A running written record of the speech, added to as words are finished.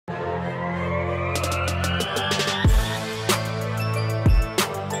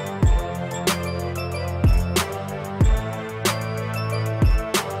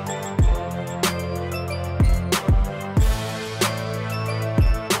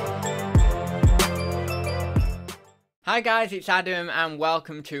Hi guys, it's Adam and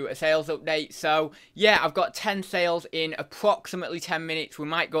welcome to a sales update. So yeah, I've got 10 sales in approximately 10 minutes. We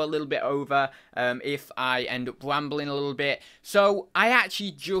might go a little bit over if I end up rambling a little bit. So I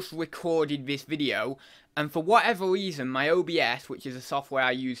actually just recorded this video, and for whatever reason my OBS, which is a software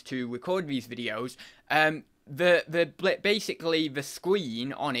I use to record these videos, basically the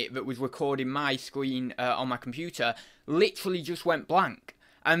screen on it that was recording my screen on my computer literally just went blank.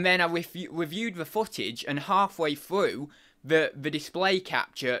 And then I reviewed the footage, and halfway through, the display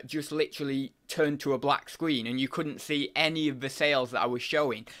capture just literally turned to a black screen, and you couldn't see any of the sales that I was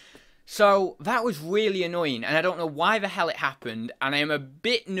showing. So that was really annoying, and I don't know why the hell it happened, and I am a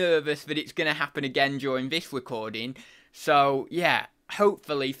bit nervous that it's going to happen again during this recording. So yeah,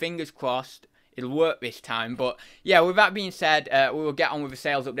 hopefully, fingers crossed, it'll work this time. But yeah, with that being said, we will get on with the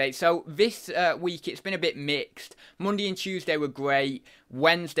sales update. So this week it's been a bit mixed. Monday and Tuesday were great.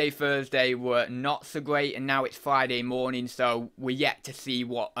 Wednesday, Thursday were not so great, and now it's Friday morning, so we're yet to see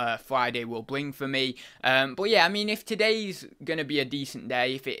what Friday will bring for me. But yeah, I mean, if today's gonna be a decent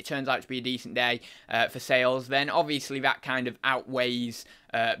day, if it turns out to be a decent day for sales, then obviously that kind of outweighs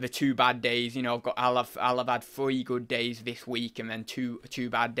the 2 bad days. You know, I'll have had 3 good days this week and then two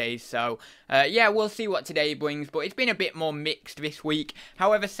bad days. So yeah, we'll see what today brings. But it's been a bit more mixed this week.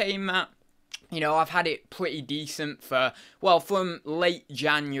 However, saying that, you know, I've had it pretty decent for, well, from late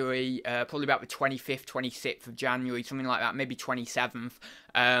January, probably about the 25th, 26th of January, something like that, maybe 27th,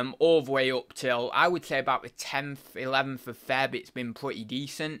 all the way up till, I would say, about the 10th, 11th of Feb, it's been pretty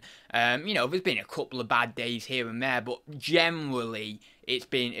decent. You know, there's been a couple of bad days here and there, but generally, it's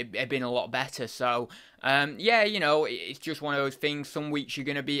been a lot better. So yeah, you know, it's just one of those things. Some weeks are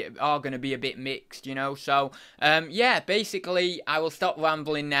gonna be a bit mixed, you know. So yeah, basically I will stop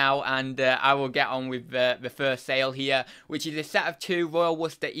rambling now, and I will get on with the first sale here, which is a set of 2 Royal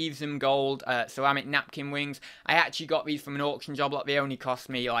Worcester Evesham Gold ceramic napkin rings. I actually got these from an auction job lot. They only cost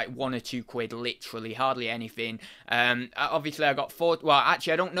me like 1 or 2 quid, literally hardly anything. Obviously I got well,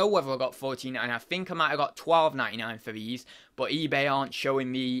 actually I don't know whether I got $14.99. I think I might have got $12.99 for these, but eBay aren't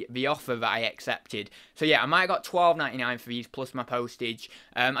showing me the offer that I accepted. So yeah, I might have got $12.99 for these plus my postage.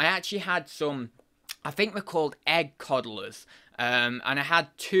 I actually had some, I think they're called egg coddlers, and I had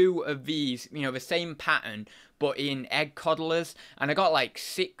 2 of these, you know, the same pattern, but in egg coddlers, and I got like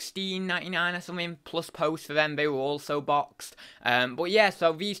 $16.99 or something plus post for them. They were also boxed. But yeah,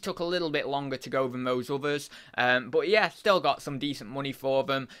 so these took a little bit longer to go than those others. But yeah, still got some decent money for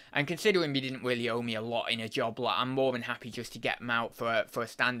them. And considering they didn't really owe me a lot in a job, like, I'm more than happy just to get them out for a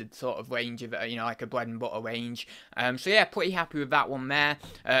standard sort of range of, you know, like a bread and butter range. So yeah, pretty happy with that one there.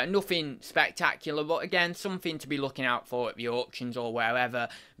 Nothing spectacular, but again, something to be looking out for at the auctions or wherever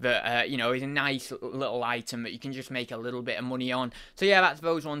that, you know, is a nice little item that you can just make a little bit of money on. So yeah, that's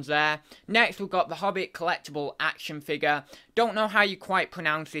those ones there. Next, we've got the Hobbit collectible action figure. Don't know how you quite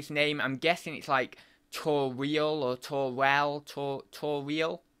pronounce this name. I'm guessing it's like Toriel or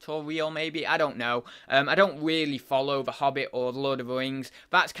Toriel maybe. I don't know. I don't really follow the Hobbit or the Lord of the Rings.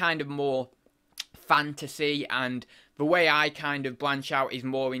 That's kind of more fantasy, and the way I kind of branch out is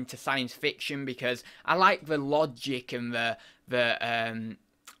more into science fiction, because I like the logic and the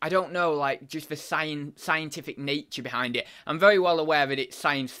I don't know, like, just the scientific nature behind it. I'm very well aware that it's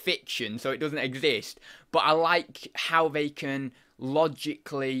science fiction, so it doesn't exist, but I like how they can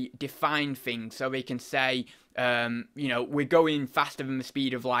logically define things, so they can say, you know, we're going faster than the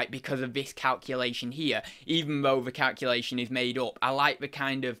speed of light because of this calculation here, even though the calculation is made up. I like the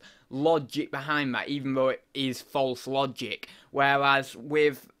kind of logic behind that, even though it is false logic. Whereas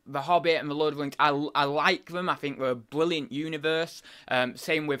with The Hobbit and The Lord of the Rings, I like them. I think they're a brilliant universe.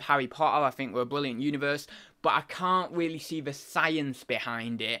 Same with Harry Potter. I think they're a brilliant universe. But I can't really see the science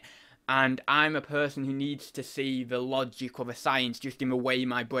behind it. And I'm a person who needs to see the logic or the science just in the way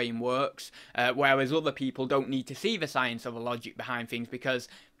my brain works. Whereas other people don't need to see the science or the logic behind things, because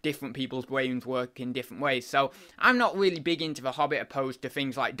different people's brains work in different ways. So I'm not really big into The Hobbit, opposed to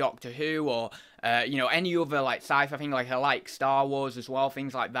things like Doctor Who or you know, any other like sci-fi thing. Like, I like Star Wars as well,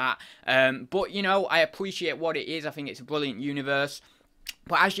 things like that. But you know, I appreciate what it is. I think it's a brilliant universe.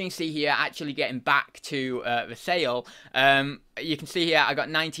 But as you can see here, actually getting back to the sale, you can see here I got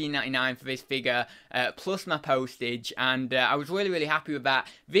 $19.99 for this figure, plus my postage, and I was really happy with that.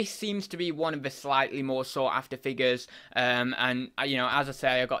 This seems to be one of the slightly more sought after figures, and you know, as I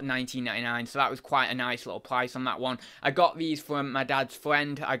say, I got $19.99, so that was quite a nice little price on that one. I got these from my dad's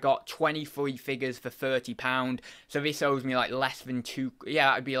friend. I got 23 figures for £30, so this owes me like less than 2,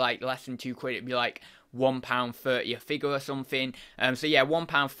 yeah, it'd be like less than 2 quid, it'd be like £1.30 a figure or something. So yeah,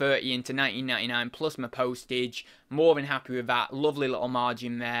 £1.30 into 19.99 plus my postage. More than happy with that. Lovely little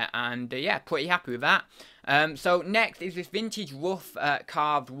margin there, and yeah, pretty happy with that. So next is this vintage rough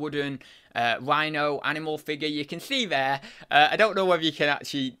carved wooden rhino animal figure. You can see there, I don't know whether you can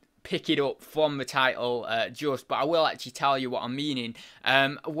actually pick it up from the title but I will actually tell you what I'm meaning.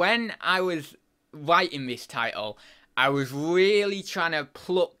 When I was writing this title, I was really trying to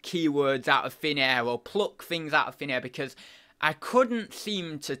pluck keywords out of thin air, or pluck things out of thin air, because I couldn't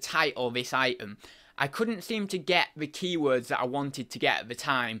seem to title this item. I couldn't seem to get the keywords that I wanted to get at the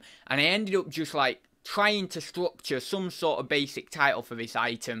time, and I ended up just like trying to structure some sort of basic title for this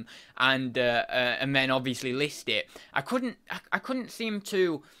item, and then obviously list it. I couldn't seem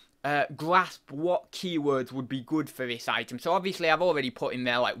to grasp what keywords would be good for this item. So obviously I've already put in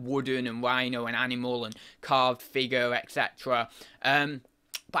there like wooden and rhino and animal and carved figure, etc.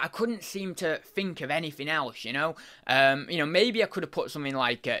 But I couldn't seem to think of anything else, you know. Maybe I could have put something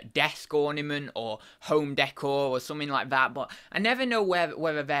like desk ornament or home decor or something like that. But I never know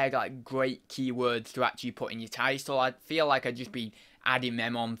whether they're like great keywords to actually put in your title. I feel like I'd just be adding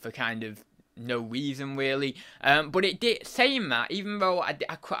them on for kind of no reason really. But it did, saying that, even though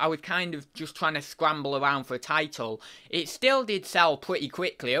I was kind of just trying to scramble around for a title, it still did sell pretty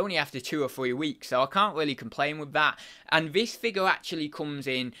quickly, only after 2 or 3 weeks, so I can't really complain with that. And this figure actually comes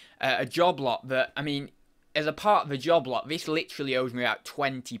in a job lot that, I mean, as a part of the job lot, this literally owes me about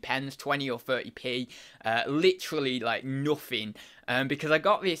 20 pence, 20 or 30p, literally like nothing, because I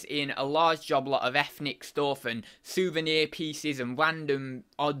got this in a large job lot of ethnic stuff and souvenir pieces and random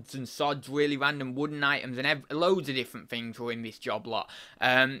odds and sods, really random wooden items, and loads of different things were in this job lot.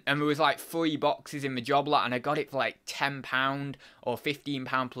 And there was like 3 boxes in the job lot, and I got it for like £10 or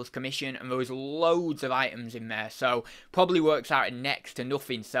 £15 plus commission, and there was loads of items in there, so probably works out at next to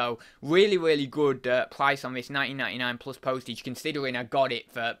nothing. So really, really good price on this, £19.99 plus postage, considering I got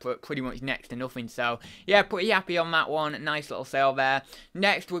it for pretty much next to nothing. So yeah, pretty happy on that one. Nice little sale there.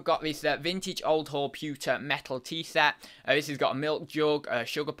 Next, we've got this vintage old hall pewter metal tea set. This has got a milk jug, a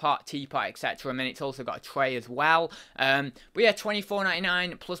sugar pot, teapot, etc. And then it's also got a tray as well. But yeah,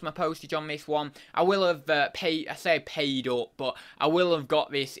 £24.99 plus my postage on this one. I will have paid up, but I will have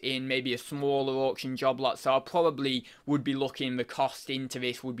got this in maybe a smaller auction job lot, so I probably would be looking, the cost into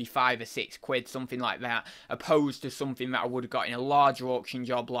this would be £5 or £6, something like that, opposed to something that I would have got in a larger auction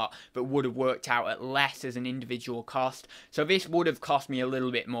job lot that would have worked out at less as an individual cost. So this would have cost me a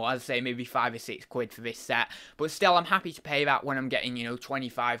little bit more, as I say, maybe £5 or £6 for this set, but still I'm happy to pay that when I'm getting, you know,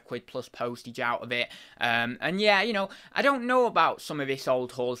 £25 plus postage out of it. And yeah, you know, I don't know about some of this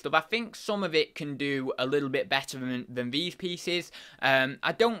old haul stuff. I think some of it can do a little bit better than these pieces.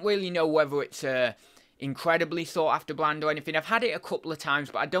 I don't really know whether it's a incredibly sought after brand or anything. I've had it a couple of times,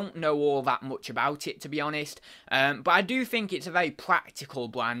 but I don't know all that much about it, to be honest. But I do think it's a very practical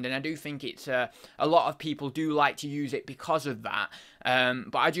brand, and I do think it's a lot of people do like to use it because of that.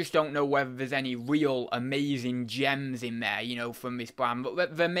 But I just don't know whether there's any real amazing gems in there, you know, from this brand.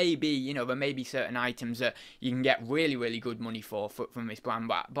 But there may be, you know, there may be certain items that you can get really, really good money for from this brand,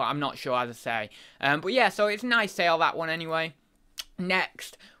 but I'm not sure, as I say. But yeah, so it's a nice sale, that one anyway.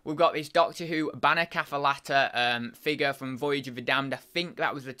 Next, we've got this Doctor Who Banner Cafalata figure from Voyage of the Damned. I think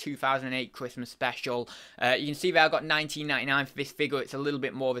that was the 2008 Christmas special. You can see there I got £19.99 for this figure. It's a little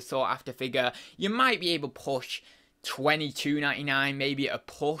bit more of a sought-after figure. You might be able to push £22.99 maybe at a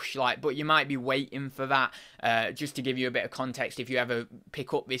push, but you might be waiting for that. Just to give you a bit of context, if you ever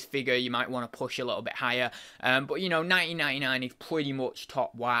pick up this figure, you might want to push a little bit higher. But you know, £19.99 is pretty much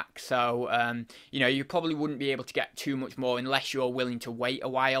top whack, so you know, you probably wouldn't be able to get too much more unless you're willing to wait a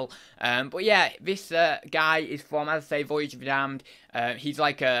while. But yeah, this guy is from, as I say, Voyage of the Damned. He's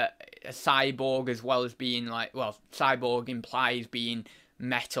like a cyborg, as well as being like, well, cyborg implies being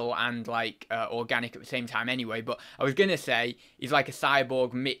metal and like organic at the same time anyway, but I was gonna say he's like a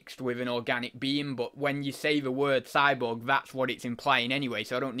cyborg mixed with an organic being, but when you say the word cyborg, that's what it's implying anyway,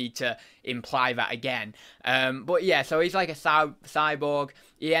 so I don't need to imply that again. But yeah, so he's like a cyborg.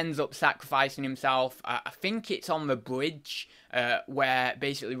 He ends up sacrificing himself. I think it's on the bridge, where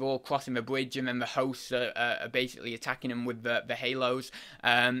basically we're all crossing the bridge, and then the hosts are basically attacking him with the halos,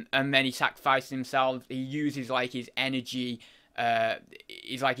 and then he sacrifices himself. He uses like his energy,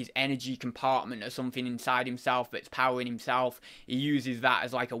 he's like his energy compartment or something inside himself that's powering himself. He uses that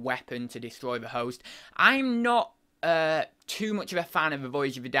as like a weapon to destroy the host. I'm not too much of a fan of The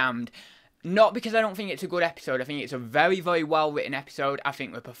Voyage of the Damned. Not because I don't think it's a good episode. I think it's a very, very well written episode. I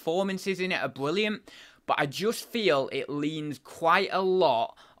think the performances in it are brilliant, but I just feel it leans quite a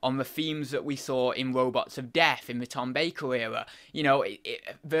lot on the themes that we saw in Robots of Death in the Tom Baker era. You know,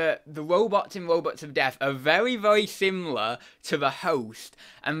 the robots in Robots of Death are very, very similar to the host,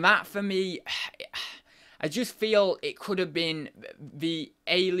 and that for me, I just feel it could have been the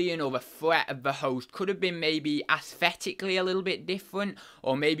alien or the threat of the host could have been maybe aesthetically a little bit different,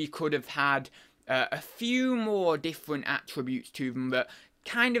 or maybe could have had a few more different attributes to them that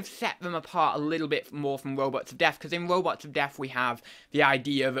kind of set them apart a little bit more from Robots of Death, because in Robots of Death we have the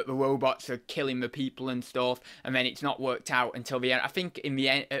idea that the robots are killing the people and stuff, and then it's not worked out until the end. I think in the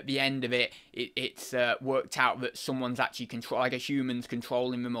end, at the end of it, it's worked out that someone's actually like a human's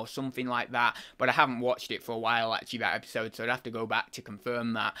controlling them or something like that, but I haven't watched it for a while actually, that episode, so I'd have to go back to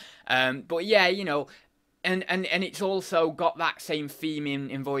confirm that. But yeah, you know, and it's also got that same theme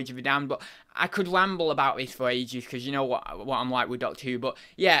in Voyage of the Damned, but I could ramble about this for ages, because you know what I'm like with Doctor Who. But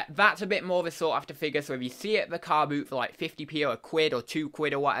yeah, that's a bit more of a sought after figure, so if you see it at the car boot for like 50p or a quid or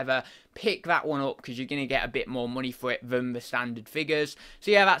 £2 or whatever, pick that one up, because you're going to get a bit more money for it than the standard figures. So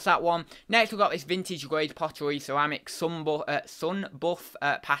yeah, that's that one. Next we've got this vintage grade pottery ceramic sun buff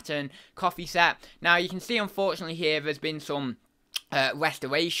pattern coffee set. Now you can see unfortunately here there's been some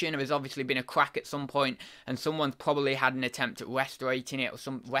restoration. There's obviously been a crack at some point, and someone's probably had an attempt at restorating it,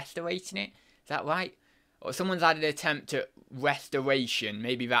 is that right? Or someone's had an attempt at restoration.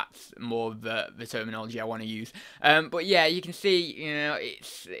 Maybe that's more of the terminology I want to use. But yeah, you can see, you know,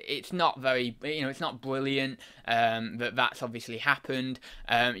 it's not very, you know, it's not brilliant that's obviously happened.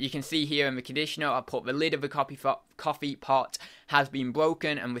 You can see here in the conditioner, I put the lid of the coffee pot has been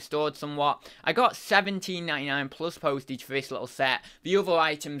broken and restored somewhat. I got $17.99 plus postage for this little set. The other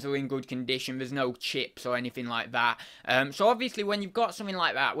items are in good condition. There's no chips or anything like that. So obviously when you've got something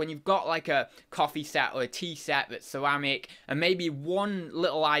like that, when you've got like a coffee set or a tea set that's ceramic, and maybe one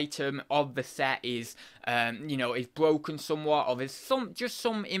little item of the set is you know, is broken somewhat, or there's just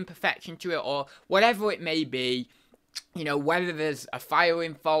some imperfection to it, or whatever it may be, you know, whether there's a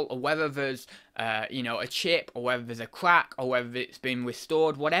firing fault, or whether there's you know, a chip, or whether there's a crack, or whether it's been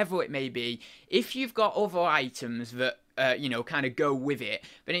restored, whatever it may be, if you've got other items that you know, kind of go with it,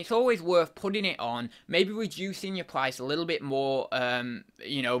 then it's always worth putting it on, maybe reducing your price a little bit more,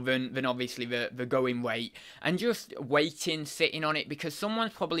 you know, than obviously the going rate, and just waiting, sitting on it, because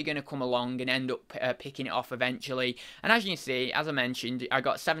someone's probably going to come along and end up picking it off eventually. And as you can see, as I mentioned, I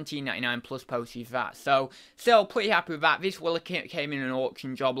got $17.99 plus postage for that, so still pretty happy with that. This will came in an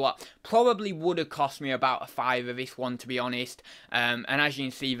auction job lot, probably would have cost me about a £5 this one, to be honest, and as you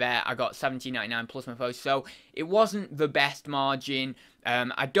can see there, I got $17.99 plus my postage, so it wasn't the best margin.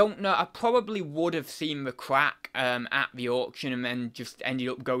 I don't know, I probably would have seen the crack at the auction, and then just ended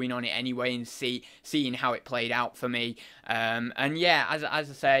up going on it anyway and seeing how it played out for me. And yeah, as I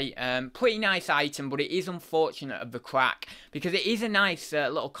say, pretty nice item, but it is unfortunate of the crack, because it is a nice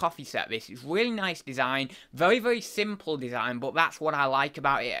little coffee set. This is really nice design, very, very simple design, but that's what I like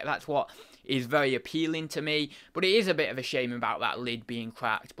about it. That's what is very appealing to me, but it is a bit of a shame about that lid being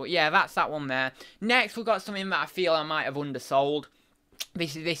cracked. But yeah, that's that one there. Next, we've got something that I feel I might have undersold.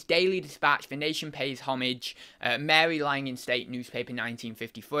 This is this Daily Dispatch, The Nation Pays Homage, Mary Lying in State newspaper,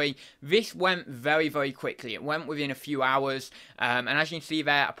 1953. This went very, very quickly. It went within a few hours, and as you can see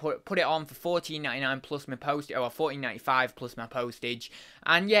there, I put it on for $14.99 plus my postage, or $14.95 plus my postage,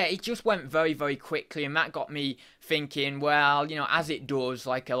 and yeah, it just went very, very quickly, and that got me thinking, well, you know, as it does,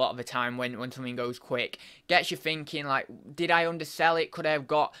 like a lot of the time when something goes quick, gets you thinking, like, did I undersell it? Could I have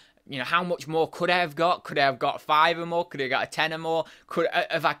got, you know, how much more could I have got? Could I have got 5 or more? Could I have got a 10 or more?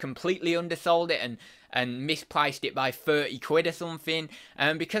 Have I completely undersold it and mispriced it by 30 quid or something?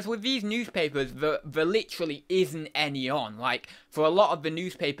 Because with these newspapers, there literally isn't any on. Like, for a lot of the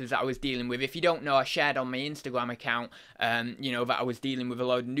newspapers that I was dealing with, if you don't know, I shared on my Instagram account, you know, that I was dealing with a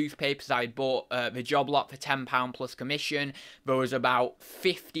load of newspapers. I bought the job lot for £10 plus commission. There was about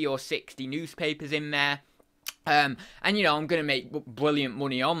 50 or 60 newspapers in there. And you know, I'm going to make brilliant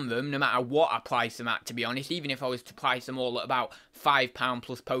money on them no matter what I price them at, to be honest. Even if I was to price them all at about £5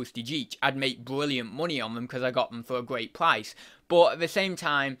 plus postage each, I'd make brilliant money on them because I got them for a great price. But at the same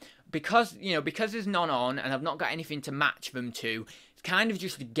time, because, you know, because there's none on and I've not got anything to match them to, it's kind of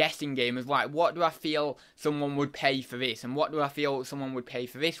just a guessing game of like, what do I feel someone would pay for this, and what do I feel someone would pay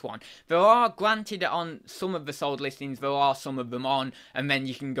for this one. There are, granted, on some of the sold listings, there are some of them on, and then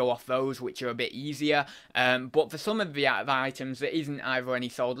you can go off those, which are a bit easier. But for some of the items, there isn't either any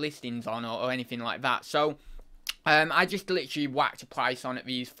sold listings on or anything like that. So I just literally whacked a price on at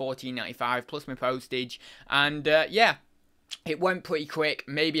these $14.95 plus my postage, and yeah, it went pretty quick.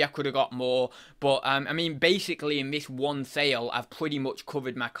 Maybe I could have got more, but I mean, basically in this one sale, I've pretty much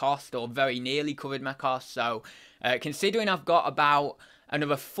covered my cost, or very nearly covered my cost. So considering I've got about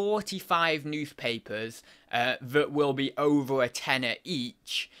another 45 newspapers that will be over a tenner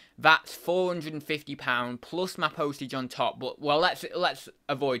each. That's £450 plus my postage on top. But well, let's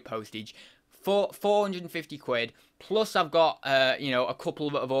avoid postage. 450 quid plus I've got a couple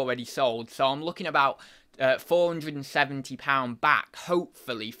that have already sold, so I'm looking about £470 back,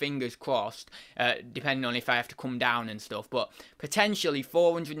 hopefully, fingers crossed, depending on if I have to come down and stuff, but potentially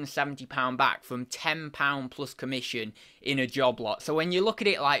 £470 back from £10 plus commission in a job lot. So when you look at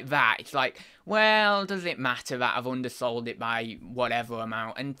it like that, it's like, well, does it matter that I've undersold it by whatever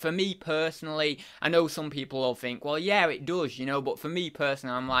amount? And for me personally, I know some people will think, well, yeah, it does, but for me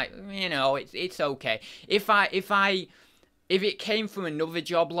personally, I'm like, it's okay. If it came from another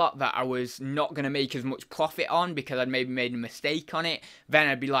job lot that I was not going to make as much profit on because I'd maybe made a mistake on it, then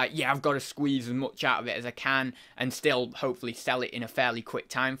I'd be like, yeah, I've got to squeeze as much out of it as I can and still hopefully sell it in a fairly quick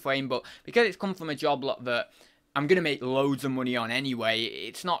time frame. But because it's come from a job lot that I'm going to make loads of money on anyway,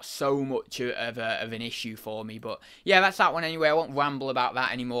 it's not so much of an issue for me. But yeah, that's that one anyway. I won't ramble about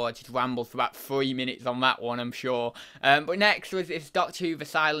that anymore. I just rambled for about 3 minutes on that one, I'm sure. But next was this Doctor Who The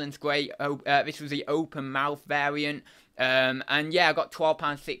Silence Grey. This was the open mouth variant. And yeah, I got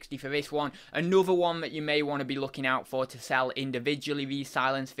 £12.60 for this one. Another one that you may want to be looking out for to sell individually, these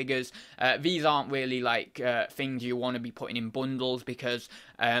silence figures. These aren't really like things you want to be putting in bundles because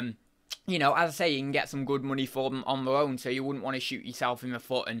as I say, you can get some good money for them on their own, so you wouldn't want to shoot yourself in the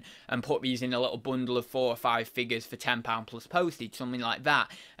foot and put these in a little bundle of 4 or 5 figures for £10 plus postage, something like that,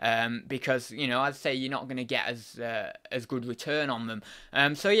 because, as I say, you're not going to get as good return on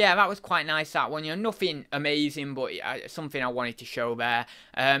them. So yeah, that was quite nice, that one. Nothing amazing, but something I wanted to show there.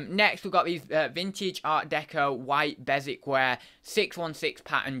 Next, we've got these vintage Art Deco white Bezicware 616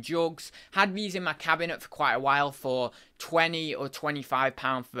 pattern jugs. Had these in my cabinet for quite a while for £20 or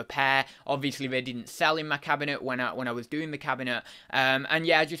 £25 for the pair. Obviously they didn't sell in my cabinet when I was doing the cabinet, and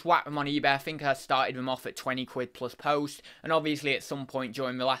yeah, I just whacked them on eBay. I think I started them off at 20 quid plus post, and obviously at some point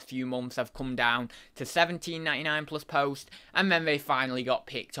during the last few months I've come down to £17.99 plus post, and then they finally got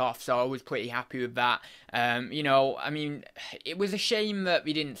picked off, so I was pretty happy with that. I mean, it was a shame that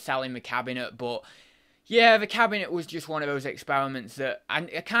we didn't sell in the cabinet, but yeah, the cabinet was just one of those experiments that I'm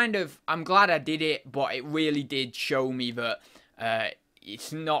glad I did it, but it really did show me that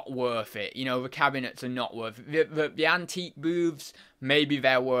it's not worth it. The cabinets are not worth it. The antique booths, maybe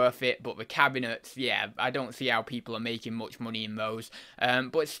they're worth it, but the cabinets, yeah, I don't see how people are making much money in those.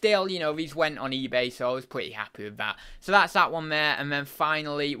 But still, these went on eBay, so I was pretty happy with that. So that's that one there, and then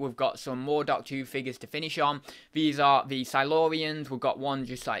finally, we've got some more Doctor Who figures to finish on. These are the Silurians. We've got one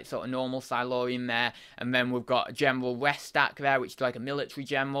just like sort of normal Silurian there, and then we've got General Restak there, which is like a military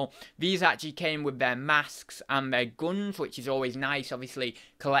general. These actually came with their masks and their guns, which is always nice. Obviously,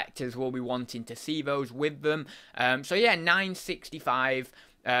 collectors will be wanting to see those with them. So yeah, £9.65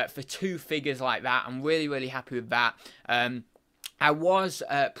 for 2 figures like that. I'm really, really happy with that. I was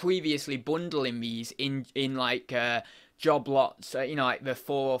previously bundling these in like job lots, like the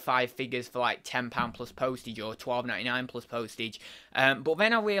 4 or 5 figures for like £10 plus postage or £12.99 plus postage. But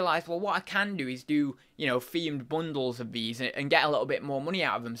then I realised, well, what I can do is do, themed bundles of these and get a little bit more money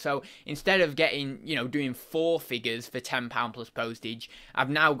out of them. So instead of getting, doing 4 figures for £10 plus postage, I've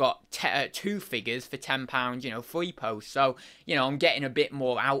now got 2 figures for £10, free post. So, I'm getting a bit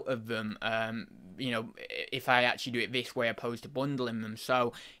more out of them, if I actually do it this way opposed to bundling them.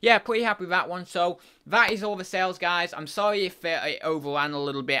 So yeah, pretty happy with that one. So that is all the sales, guys. I'm sorry if it overran a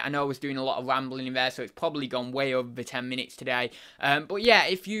little bit. I know I was doing a lot of rambling in there, so it's probably gone way over the 10 minutes today. But yeah,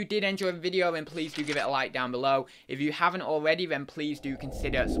 if you did enjoy the video, then please do give it a like down below. If you haven't already, then please do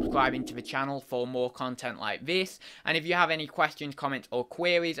consider subscribing to the channel for more content like this. And if you have any questions, comments, or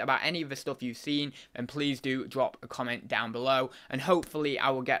queries about any of the stuff you've seen, then please do drop a comment down below, and hopefully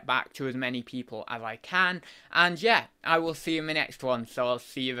I will get back to as many people as I can. And yeah, I will see you in the next one, so I'll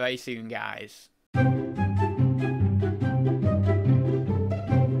see you very soon, guys.